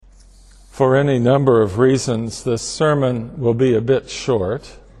For any number of reasons, this sermon will be a bit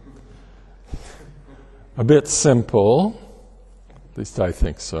short, a bit simple, at least I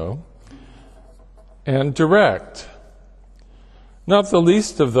think so, and direct. Not the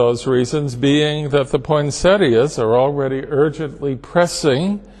least of those reasons being that the poinsettias are already urgently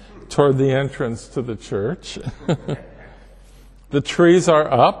pressing toward the entrance to the church. The trees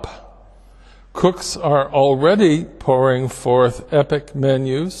are up. Cooks are already pouring forth epic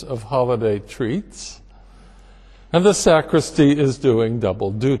menus of holiday treats. And the sacristy is doing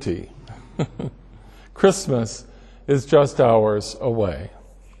double duty. Christmas is just hours away.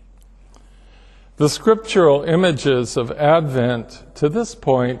 The scriptural images of Advent to this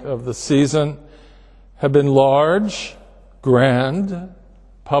point of the season have been large, grand,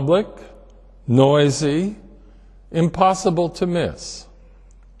 public, noisy, impossible to miss.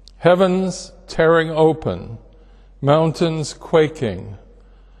 Heavens tearing open, mountains quaking,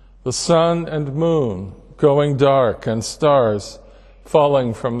 the sun and moon going dark and stars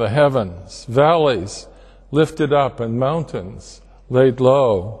falling from the heavens, valleys lifted up and mountains laid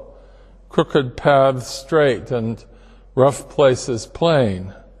low, crooked paths straight and rough places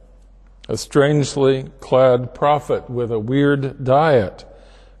plain, a strangely clad prophet with a weird diet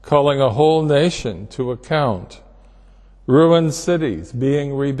calling a whole nation to account, ruined cities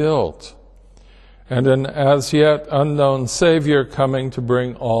being rebuilt, and an as yet unknown Savior coming to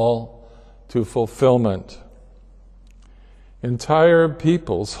bring all to fulfillment. Entire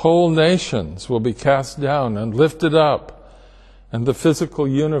peoples, whole nations will be cast down and lifted up, and the physical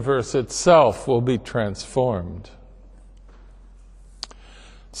universe itself will be transformed.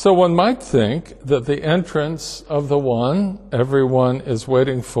 So one might think that the entrance of the one everyone is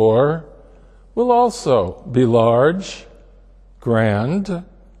waiting for will also be large, grand,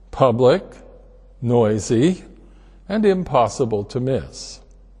 public, noisy, and impossible to miss.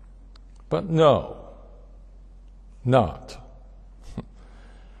 But no, not.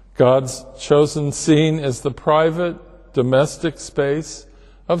 God's chosen scene is the private, domestic space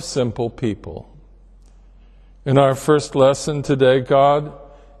of simple people. In our first lesson today, God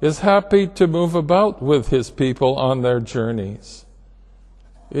is happy to move about with his people on their journeys.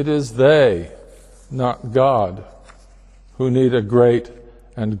 It is they, not God, who need a great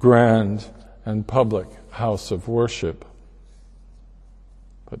and grand and public house of worship.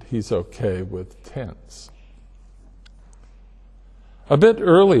 But he's okay with tents. A bit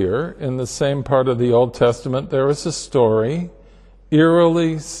earlier in the same part of the Old Testament, there is a story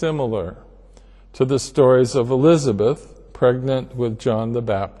eerily similar to the stories of Elizabeth, pregnant with John the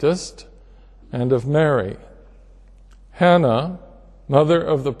Baptist, and of Mary. Hannah, mother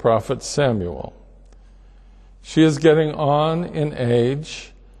of the prophet Samuel. She is getting on in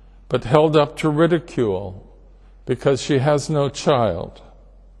age, but held up to ridicule because she has no child.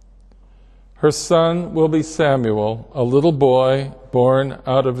 Her son will be Samuel, a little boy born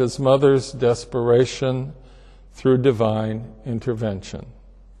out of his mother's desperation through divine intervention.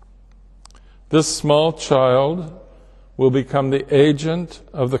 This small child will become the agent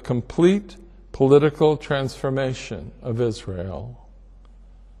of the complete political transformation of Israel.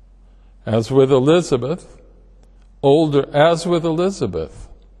 As with Elizabeth, older,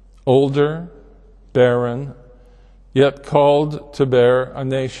 barren, yet called to bear a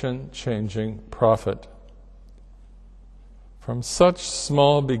nation-changing prophet. From such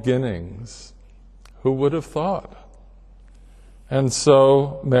small beginnings, who would have thought? And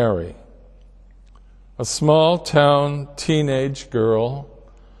so Mary, a small-town teenage girl,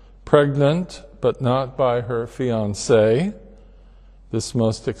 pregnant but not by her fiancé, this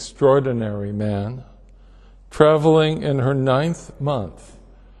most extraordinary man, traveling in her 9th month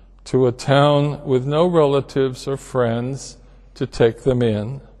to a town with no relatives or friends to take them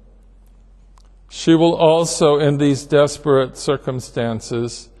in. She will also, in these desperate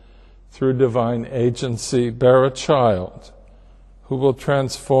circumstances, through divine agency, bear a child who will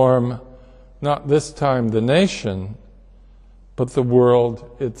transform not this time the nation, but the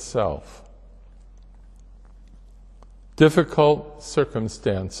world itself. Difficult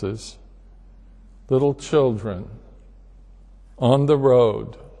circumstances, little children, on the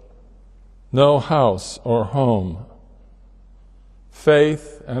road, no house or home,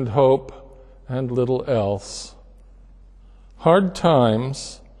 faith and hope and little else. Hard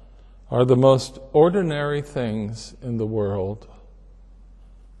times are the most ordinary things in the world.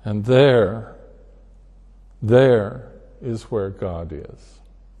 And there is where God is.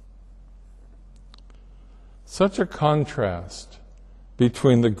 Such a contrast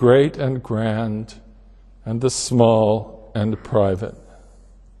between the great and grand and the small and private.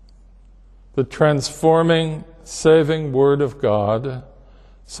 The transforming, saving Word of God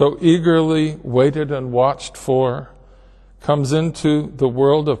so eagerly waited and watched for, comes into the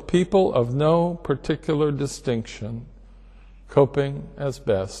world of people of no particular distinction, coping as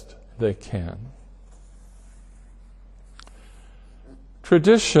best they can.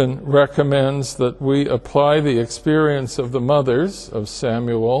 Tradition recommends that we apply the experience of the mothers of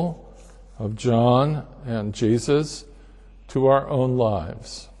Samuel, of John, and Jesus to our own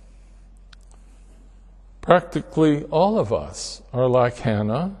lives. Practically all of us are like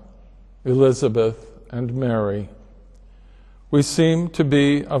Hannah, Elizabeth, and Mary. We seem to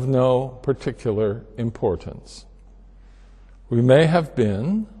be of no particular importance. We may have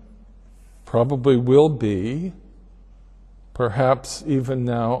been, probably will be, perhaps even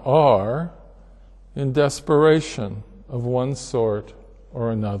now are, in desperation of one sort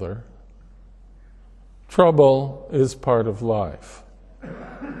or another. Trouble is part of life.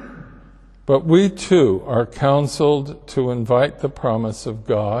 But we too are counseled to invite the promise of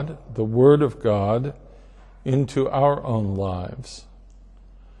God, the Word of God, into our own lives,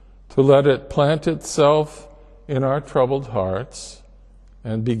 to let it plant itself in our troubled hearts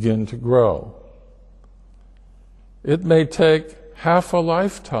and begin to grow. It may take half a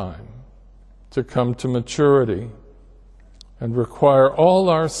lifetime to come to maturity and require all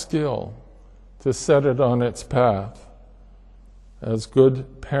our skill to set it on its path, as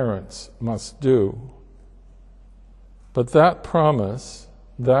good parents must do. But that promise,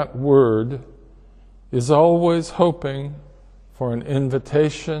 that word, is always hoping for an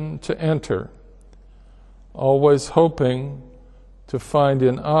invitation to enter, always hoping to find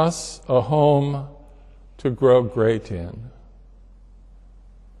in us a home to grow great in.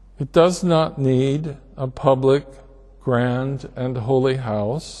 It does not need a public, grand, and holy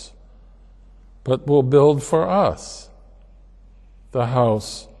house, but will build for us the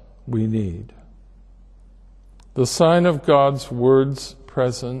house we need. The sign of God's Word's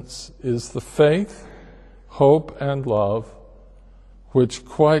presence is the faith, hope, and love which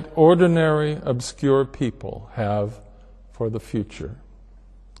quite ordinary, obscure people have for the future.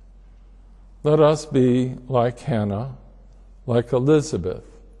 Let us be like Hannah, like Elizabeth,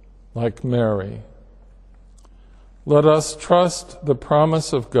 like Mary. Let us trust the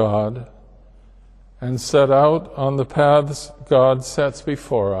promise of God and set out on the paths God sets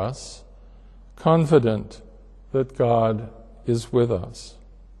before us, confident that God is with us.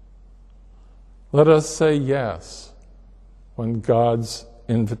 Let us say yes when God's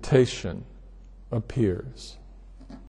invitation appears.